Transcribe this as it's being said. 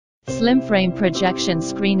Slim frame projection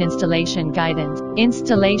screen installation guidance.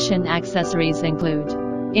 Installation accessories include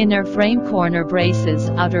inner frame corner braces,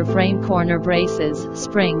 outer frame corner braces,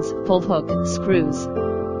 springs, pull hook, screws.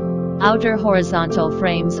 Outer horizontal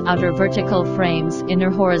frames, outer vertical frames, inner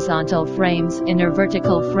horizontal frames, inner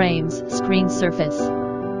vertical frames, screen surface.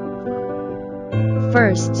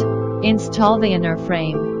 First, install the inner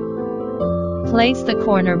frame. Place the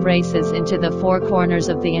corner braces into the four corners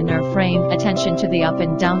of the inner frame. Attention to the up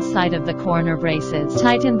and down side of the corner braces.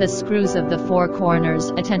 Tighten the screws of the four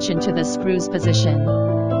corners. Attention to the screws position.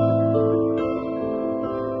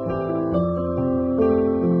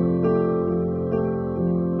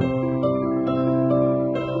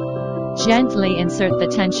 Gently insert the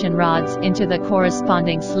tension rods into the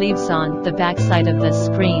corresponding sleeves on the back side of the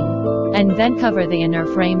screen, and then cover the inner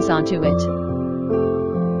frames onto it.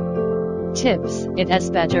 Tips: it is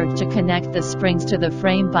better to connect the springs to the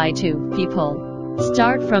frame by two people.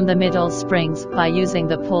 Start from the middle springs by using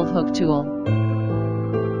the pull hook tool.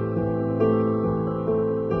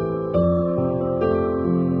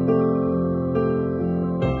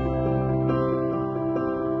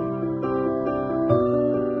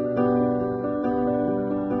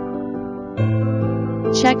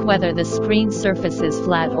 Check whether the screen surface is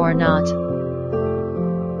flat or not.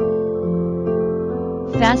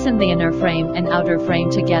 Fasten the inner frame and outer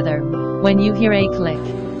frame together. When you hear a click,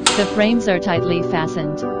 the frames are tightly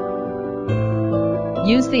fastened.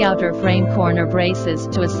 Use the outer frame corner braces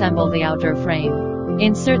to assemble the outer frame.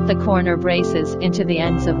 Insert the corner braces into the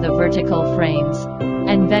ends of the vertical frames,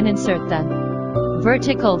 and then insert the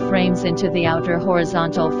vertical frames into the outer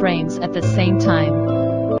horizontal frames at the same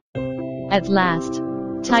time. At last,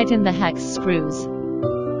 tighten the hex screws.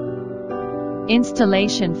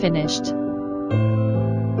 Installation finished.